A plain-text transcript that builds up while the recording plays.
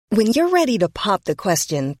When you're ready to pop the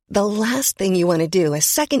question, the last thing you want to do is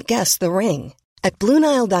second-guess the ring. At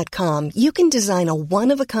BlueNile.com, you can design a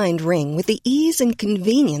one-of-a-kind ring with the ease and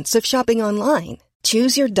convenience of shopping online.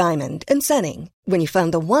 Choose your diamond and setting. When you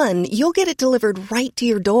find the one, you'll get it delivered right to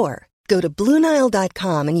your door. Go to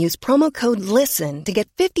BlueNile.com and use promo code LISTEN to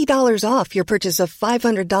get $50 off your purchase of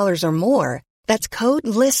 $500 or more. That's code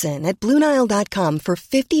LISTEN at BlueNile.com for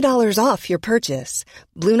 $50 off your purchase.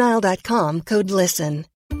 BlueNile.com, code LISTEN.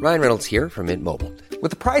 Ryan Reynolds here from Mint Mobile. With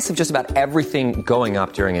the price of just about everything going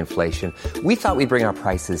up during inflation, we thought we'd bring our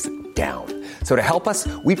prices down. So to help us,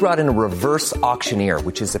 we brought in a reverse auctioneer,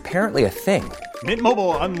 which is apparently a thing. Mint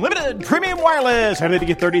Mobile Unlimited Premium Wireless. How to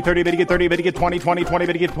get 30, 30, bit to get 30, bit to get 20, 20, 20,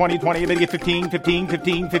 bit to get 20, 20, bit to get 15, 15,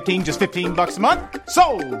 15, 15, just $15 a month?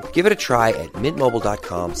 Sold! Give it a try at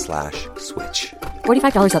mintmobile.com/switch.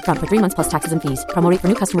 $45 up front for 3 months plus taxes and fees. Promo rate for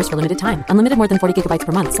new customers for limited time. Unlimited more than 40 gigabytes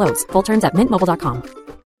per month. Slows full terms at mintmobile.com.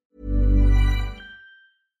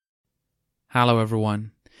 Hello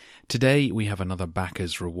everyone. Today we have another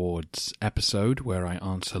Backers Rewards episode where I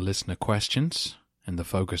answer listener questions, and the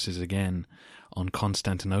focus is again on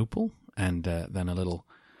Constantinople and then a little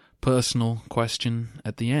personal question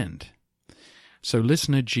at the end. So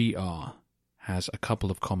listener GR has a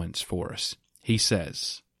couple of comments for us. He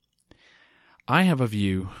says, I have a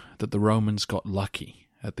view that the Romans got lucky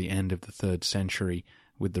at the end of the 3rd century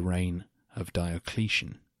with the reign of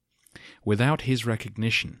Diocletian. Without his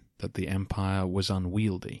recognition that the empire was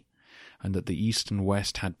unwieldy and that the East and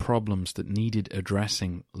West had problems that needed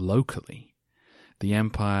addressing locally, the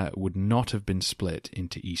empire would not have been split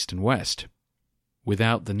into East and West.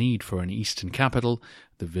 Without the need for an eastern capital,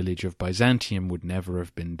 the village of Byzantium would never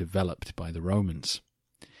have been developed by the Romans.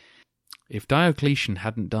 If Diocletian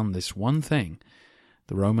hadn't done this one thing,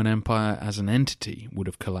 the Roman Empire as an entity would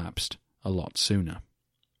have collapsed a lot sooner.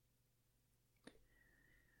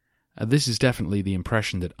 This is definitely the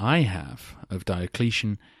impression that I have of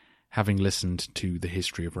Diocletian, having listened to the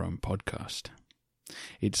History of Rome podcast.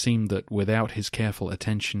 It seemed that without his careful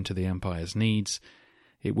attention to the empire's needs,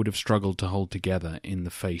 it would have struggled to hold together in the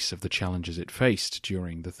face of the challenges it faced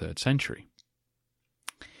during the 3rd century.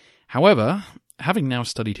 However, having now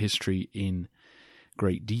studied history in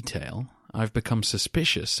great detail, I've become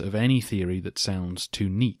suspicious of any theory that sounds too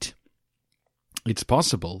neat. It's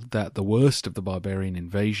possible that the worst of the barbarian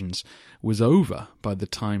invasions was over by the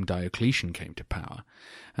time Diocletian came to power,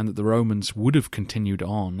 and that the Romans would have continued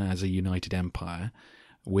on as a united empire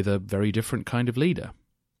with a very different kind of leader.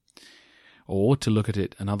 Or, to look at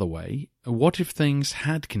it another way, what if things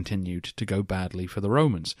had continued to go badly for the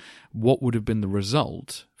Romans? What would have been the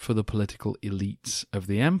result for the political elites of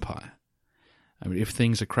the empire? I mean, if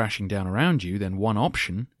things are crashing down around you, then one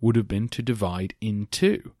option would have been to divide in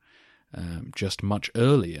two. Just much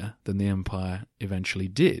earlier than the empire eventually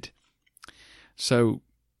did. So,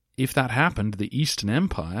 if that happened, the Eastern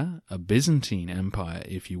Empire, a Byzantine empire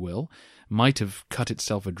if you will, might have cut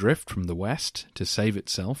itself adrift from the West to save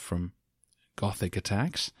itself from Gothic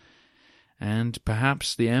attacks, and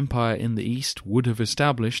perhaps the empire in the East would have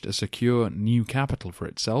established a secure new capital for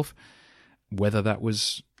itself, whether that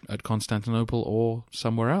was at Constantinople or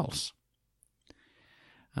somewhere else.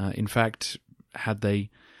 In fact, had they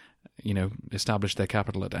established their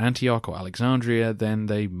capital at Antioch or Alexandria, then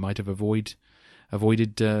they might have avoided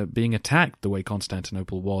being attacked the way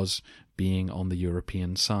Constantinople was, being on the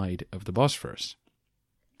European side of the Bosphorus.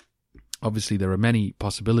 Obviously, there are many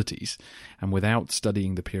possibilities, and without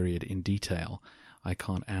studying the period in detail, I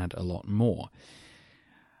can't add a lot more.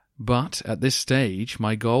 But at this stage,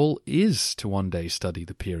 my goal is to one day study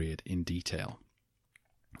the period in detail.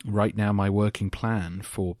 Right now, my working plan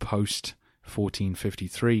for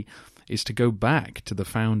post-1453 is to go back to the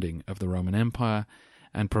founding of the Roman Empire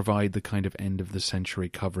and provide the kind of end-of-the-century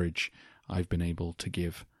coverage I've been able to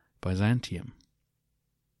give Byzantium.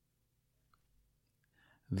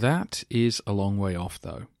 That is a long way off,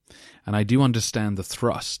 though, and I do understand the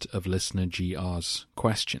thrust of listener GR's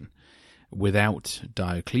question. Without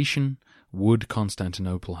Diocletian, would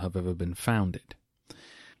Constantinople have ever been founded?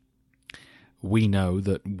 We know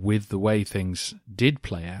that with the way things did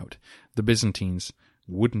play out, the Byzantines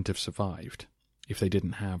wouldn't have survived if they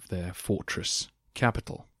didn't have their fortress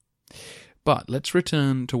capital. But let's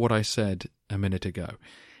return to what I said a minute ago.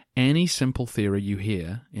 Any simple theory you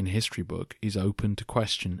hear in a history book is open to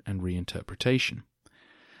question and reinterpretation.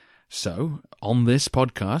 So, on this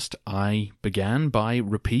podcast, I began by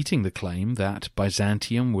repeating the claim that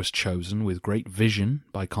Byzantium was chosen with great vision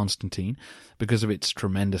by Constantine because of its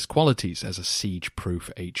tremendous qualities as a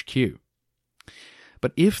siege-proof HQ.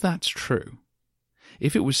 But if that's true,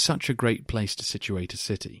 if it was such a great place to situate a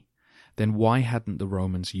city, then why hadn't the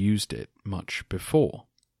Romans used it much before?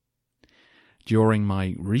 During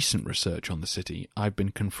my recent research on the city, I've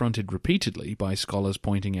been confronted repeatedly by scholars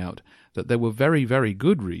pointing out that there were very, very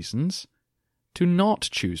good reasons to not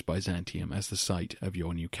choose Byzantium as the site of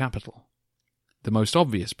your new capital. The most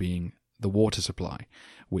obvious being the water supply,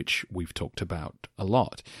 which we've talked about a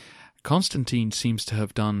lot. Constantine seems to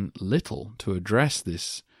have done little to address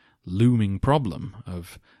this looming problem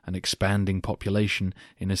of an expanding population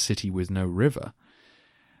in a city with no river.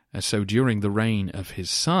 So during the reign of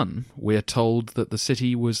his son, we're told that the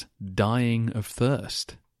city was dying of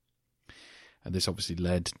thirst. And this obviously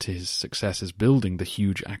led to his successors building the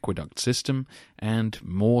huge aqueduct system and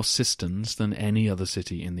more cisterns than any other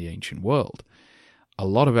city in the ancient world. A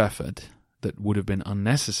lot of effort that would have been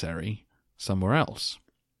unnecessary somewhere else.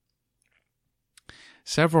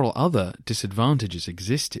 Several other disadvantages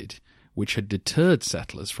existed which had deterred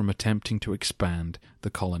settlers from attempting to expand the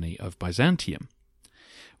colony of Byzantium.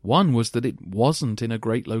 One was that it wasn't in a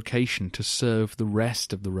great location to serve the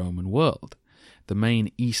rest of the Roman world. The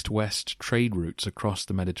main east-west trade routes across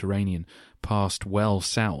the Mediterranean passed well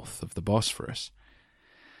south of the Bosphorus.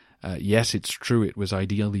 Yes, it's true it was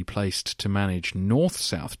ideally placed to manage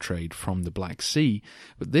north-south trade from the Black Sea,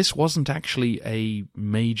 but this wasn't actually a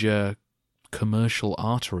major commercial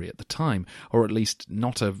artery at the time, or at least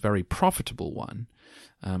not a very profitable one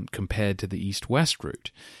compared to the east-west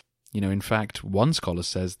route. In fact, one scholar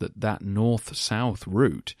says that north-south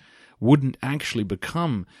route wouldn't actually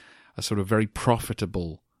become a sort of very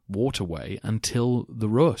profitable waterway until the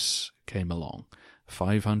Rus came along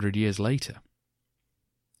 500 years later.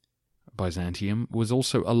 Byzantium was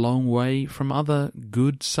also a long way from other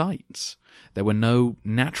good sites. There were no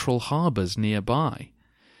natural harbours nearby.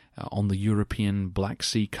 On the European Black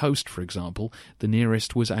Sea coast, for example, the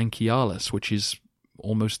nearest was Anchialis, which is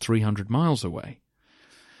almost 300 miles away.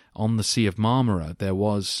 On the Sea of Marmara there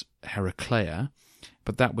was Heraclea,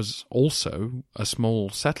 but that was also a small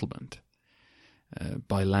settlement.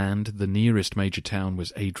 By land, the nearest major town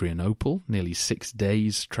was Adrianople, nearly 6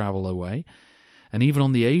 days' travel away, and even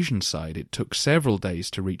on the Asian side it took several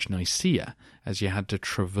days to reach Nicaea, as you had to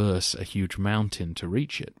traverse a huge mountain to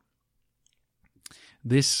reach it.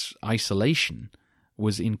 This isolation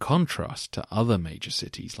was in contrast to other major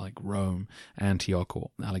cities like Rome, Antioch, or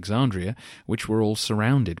Alexandria, which were all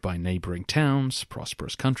surrounded by neighbouring towns,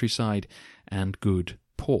 prosperous countryside, and good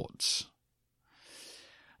ports.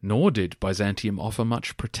 Nor did Byzantium offer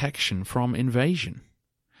much protection from invasion.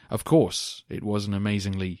 Of course, it was an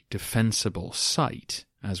amazingly defensible site,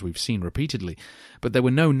 as we've seen repeatedly, but there were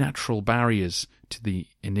no natural barriers to the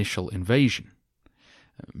initial invasion.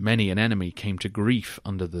 Many an enemy came to grief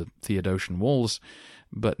under the Theodosian walls,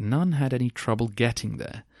 but none had any trouble getting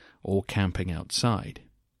there or camping outside.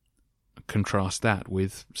 Contrast that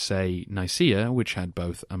with, say, Nicaea, which had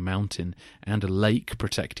both a mountain and a lake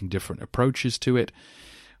protecting different approaches to it,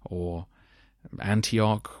 or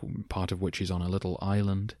Antioch, part of which is on a little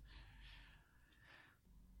island.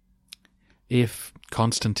 If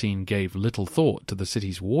Constantine gave little thought to the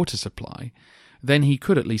city's water supply, then he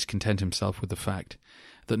could at least content himself with the fact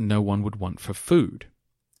that no one would want for food.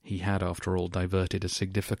 He had, after all, diverted a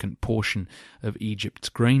significant portion of Egypt's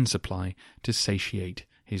grain supply to satiate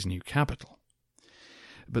his new capital.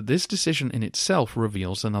 But this decision in itself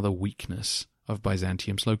reveals another weakness of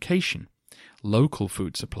Byzantium's location. Local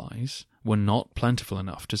food supplies were not plentiful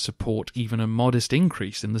enough to support even a modest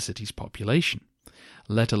increase in the city's population,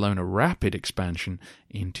 let alone a rapid expansion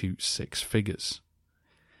into 6 figures.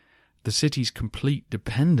 The city's complete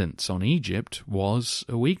dependence on Egypt was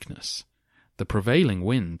a weakness. The prevailing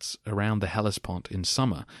winds around the Hellespont in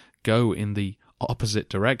summer go in the opposite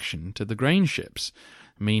direction to the grain ships,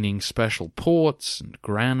 meaning special ports and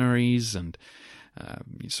granaries and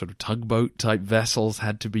sort of tugboat-type vessels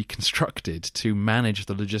had to be constructed to manage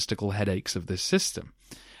the logistical headaches of this system.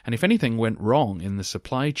 And if anything went wrong in the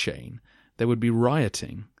supply chain, there would be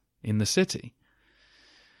rioting in the city.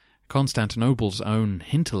 Constantinople's own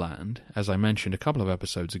hinterland, as I mentioned a couple of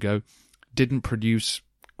episodes ago, didn't produce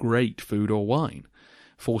great food or wine,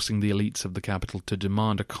 forcing the elites of the capital to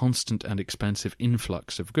demand a constant and expensive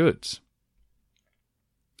influx of goods.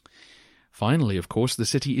 Finally, of course, the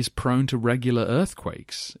city is prone to regular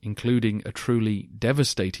earthquakes, including a truly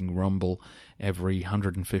devastating rumble every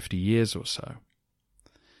 150 years or so.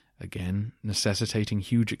 Again, necessitating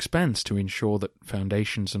huge expense to ensure that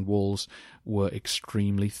foundations and walls were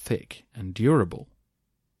extremely thick and durable.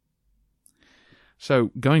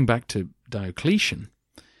 So, going back to Diocletian,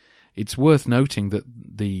 it's worth noting that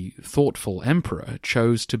the thoughtful emperor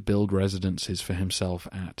chose to build residences for himself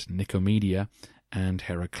at Nicomedia and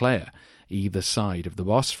Heraclea, either side of the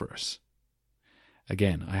Bosphorus.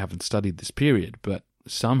 Again, I haven't studied this period, but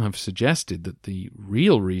some have suggested that the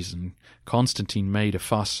real reason Constantine made a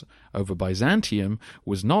fuss over Byzantium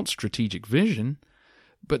was not strategic vision,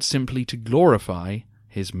 but simply to glorify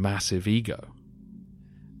his massive ego.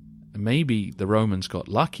 Maybe the Romans got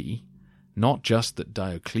lucky, not just that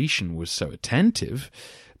Diocletian was so attentive,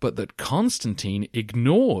 but that Constantine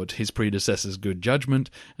ignored his predecessor's good judgment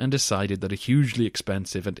and decided that a hugely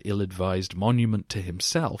expensive and ill-advised monument to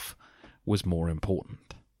himself was more important.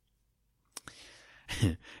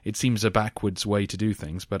 It seems a backwards way to do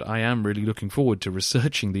things, but I am really looking forward to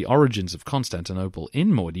researching the origins of Constantinople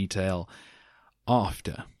in more detail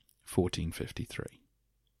after 1453.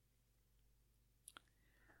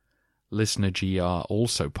 Listener GR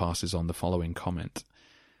also passes on the following comment.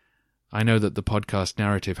 I know that the podcast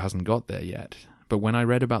narrative hasn't got there yet, but when I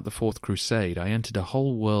read about the Fourth Crusade, I entered a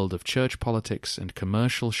whole world of church politics and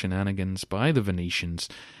commercial shenanigans by the Venetians,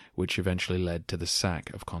 which eventually led to the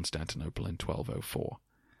sack of Constantinople in 1204.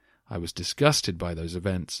 I was disgusted by those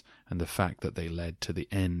events and the fact that they led to the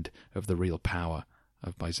end of the real power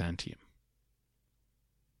of Byzantium.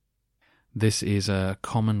 This is a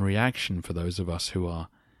common reaction for those of us who are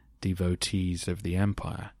devotees of the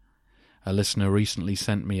empire. A listener recently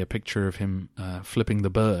sent me a picture of him flipping the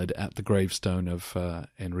bird at the gravestone of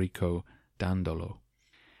Enrico Dandolo.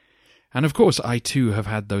 And of course, I too have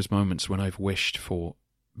had those moments when I've wished for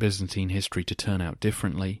Byzantine history to turn out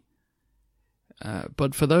differently.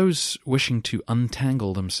 But for those wishing to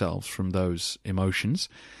untangle themselves from those emotions,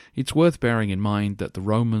 it's worth bearing in mind that the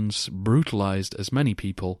Romans brutalized as many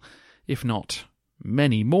people, if not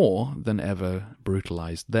many more than ever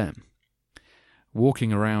brutalized them.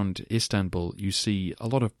 Walking around Istanbul, you see a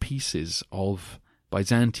lot of pieces of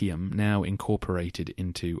Byzantium now incorporated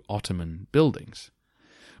into Ottoman buildings.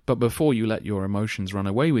 But before you let your emotions run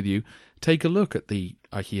away with you, take a look at the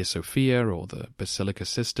Hagia Sophia or the Basilica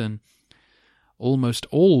Sistine. Almost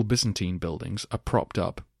all Byzantine buildings are propped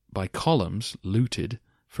up by columns looted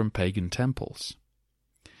from pagan temples.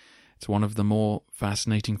 It's one of the more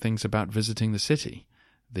fascinating things about visiting the city.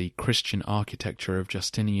 The Christian architecture of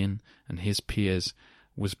Justinian and his peers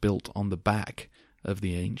was built on the back of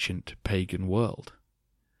the ancient pagan world.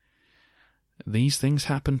 These things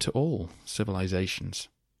happen to all civilizations.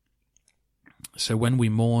 So when we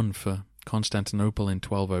mourn for Constantinople in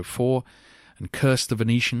 1204 and curse the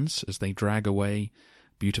Venetians as they drag away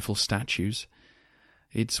beautiful statues,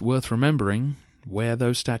 it's worth remembering where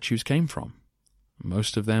those statues came from.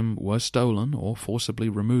 Most of them were stolen or forcibly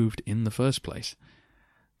removed in the first place.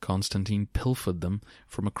 Constantine pilfered them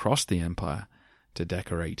from across the empire to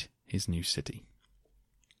decorate his new city.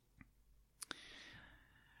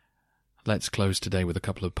 Let's close today with a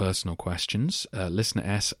couple of personal questions. Listener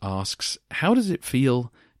S asks, how does it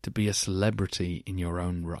feel to be a celebrity in your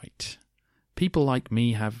own right? People like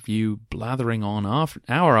me have you blathering on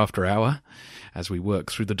hour after hour as we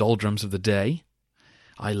work through the doldrums of the day.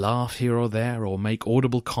 I laugh here or there or make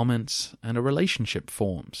audible comments and a relationship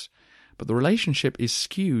forms. But the relationship is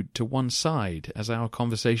skewed to one side as our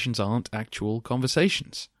conversations aren't actual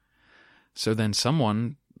conversations. So then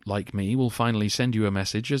someone like me will finally send you a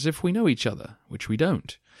message as if we know each other, which we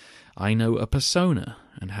don't. I know a persona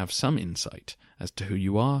and have some insight as to who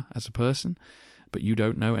you are as a person, but you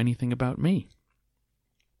don't know anything about me.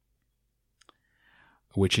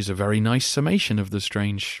 Which is a very nice summation of the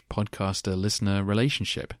strange podcaster-listener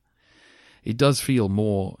relationship. It does feel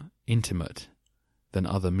more intimate than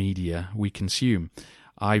other media we consume.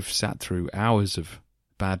 I've sat through hours of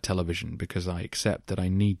bad television because I accept that I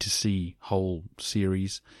need to see whole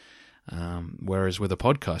series, whereas with a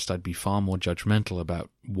podcast I'd be far more judgmental about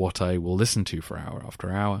what I will listen to for hour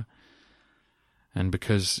after hour. And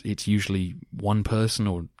because it's usually one person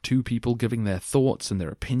or two people giving their thoughts and their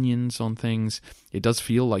opinions on things, it does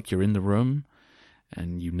feel like you're in the room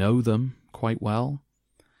and you know them quite well.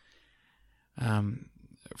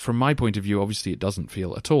 From my point of view, obviously it doesn't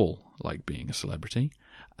feel at all like being a celebrity.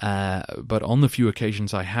 But on the few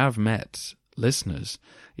occasions I have met listeners,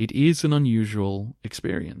 it is an unusual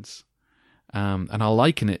experience. And I'll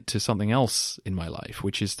liken it to something else in my life,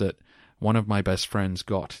 which is that one of my best friends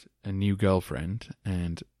got a new girlfriend,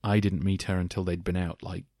 and I didn't meet her until they'd been out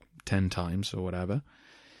like 10 times or whatever.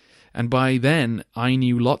 And by then, I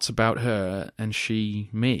knew lots about her and she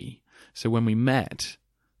me. So when we met,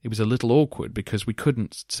 it was a little awkward because we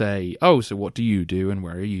couldn't say, oh, so what do you do and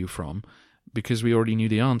where are you from? Because we already knew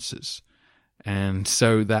the answers. And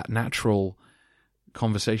so that natural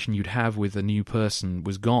conversation you'd have with a new person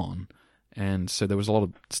was gone. And so there was a lot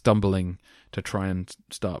of stumbling to try and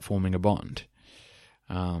start forming a bond.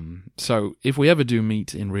 So if we ever do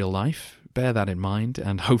meet in real life, bear that in mind,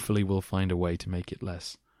 and hopefully we'll find a way to make it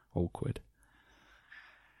less awkward.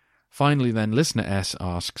 Finally then, listener S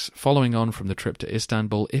asks, following on from the trip to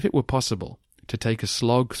Istanbul, if it were possible to take a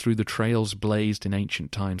slog through the trails blazed in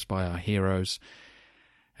ancient times by our heroes,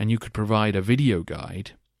 and you could provide a video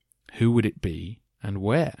guide, who would it be and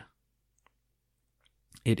where?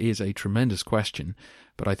 It is a tremendous question,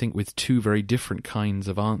 but I think with two very different kinds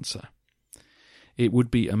of answer. It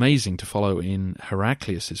would be amazing to follow in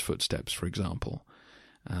Heraclius' footsteps, for example.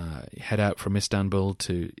 Head out from Istanbul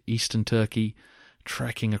to eastern Turkey,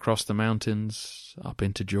 trekking across the mountains, up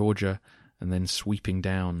into Georgia, and then sweeping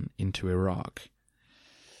down into Iraq.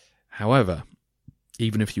 However,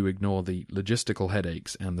 even if you ignore the logistical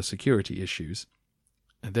headaches and the security issues,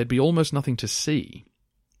 there'd be almost nothing to see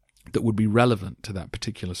that would be relevant to that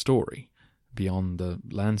particular story beyond the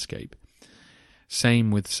landscape.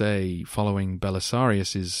 Same with, say, following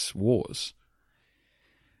Belisarius' wars.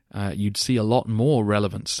 You'd see a lot more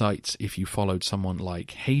relevant sites if you followed someone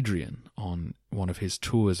like Hadrian on one of his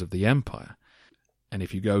tours of the empire. And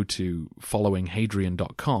if you go to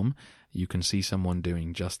followinghadrian.com, you can see someone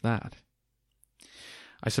doing just that.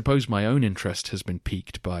 I suppose my own interest has been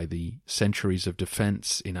piqued by the centuries of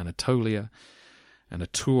defense in Anatolia, and a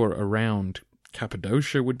tour around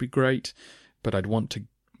Cappadocia would be great, but I'd want to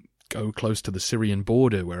go close to the Syrian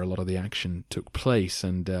border where a lot of the action took place,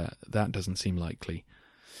 and that doesn't seem likely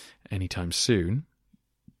anytime soon.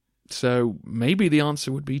 So maybe the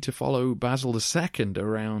answer would be to follow Basil II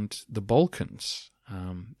around the Balkans.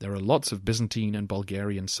 There are lots of Byzantine and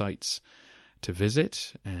Bulgarian sites to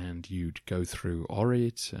visit, and you'd go through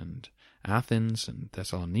Ohrid and Athens and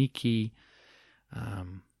Thessaloniki,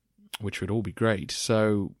 which would all be great.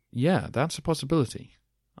 So, yeah, that's a possibility.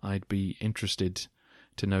 I'd be interested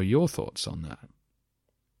to know your thoughts on that.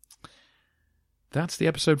 That's the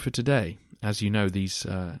episode for today. As you know, these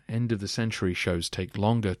end-of-the-century shows take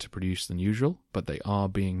longer to produce than usual, but they are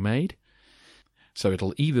being made. So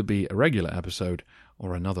it'll either be a regular episode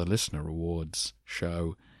or another Listener Awards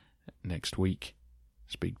show next week.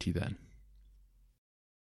 Speak to you then.